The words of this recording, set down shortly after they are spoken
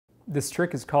This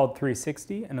trick is called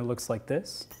 360 and it looks like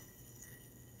this.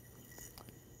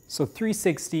 So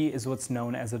 360 is what's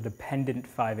known as a dependent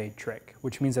 5/8 trick,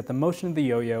 which means that the motion of the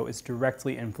yo-yo is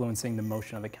directly influencing the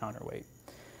motion of the counterweight.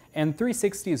 And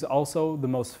 360 is also the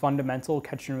most fundamental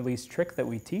catch and release trick that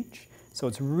we teach. So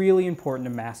it's really important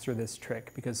to master this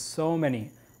trick because so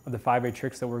many of the 5/8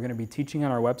 tricks that we're going to be teaching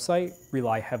on our website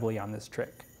rely heavily on this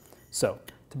trick. So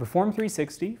to perform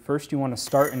 360, first you want to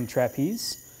start in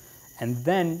trapeze, and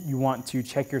then you want to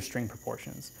check your string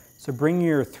proportions. So bring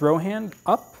your throw hand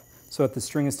up so that the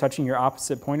string is touching your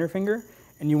opposite pointer finger,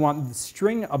 and you want the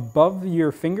string above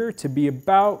your finger to be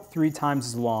about 3 times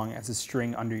as long as the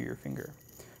string under your finger.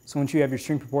 So once you have your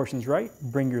string proportions right,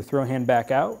 bring your throw hand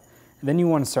back out, and then you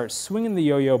want to start swinging the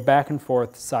yo-yo back and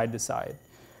forth side to side.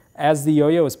 As the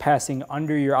yo-yo is passing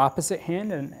under your opposite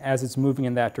hand and as it's moving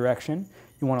in that direction,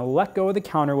 you want to let go of the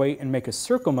counterweight and make a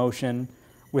circle motion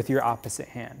with your opposite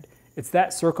hand. It's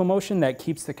that circle motion that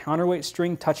keeps the counterweight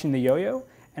string touching the yo-yo,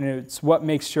 and it's what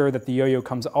makes sure that the yo-yo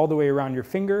comes all the way around your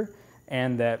finger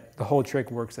and that the whole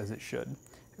trick works as it should.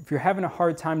 If you're having a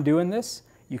hard time doing this,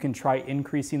 you can try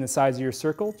increasing the size of your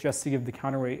circle just to give the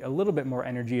counterweight a little bit more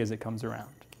energy as it comes around.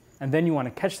 And then you want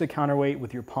to catch the counterweight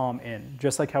with your palm in,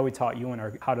 just like how we taught you in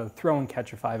our how to throw and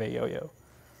catch a 5/8 yo-yo.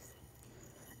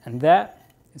 And that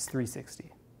is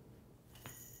 360.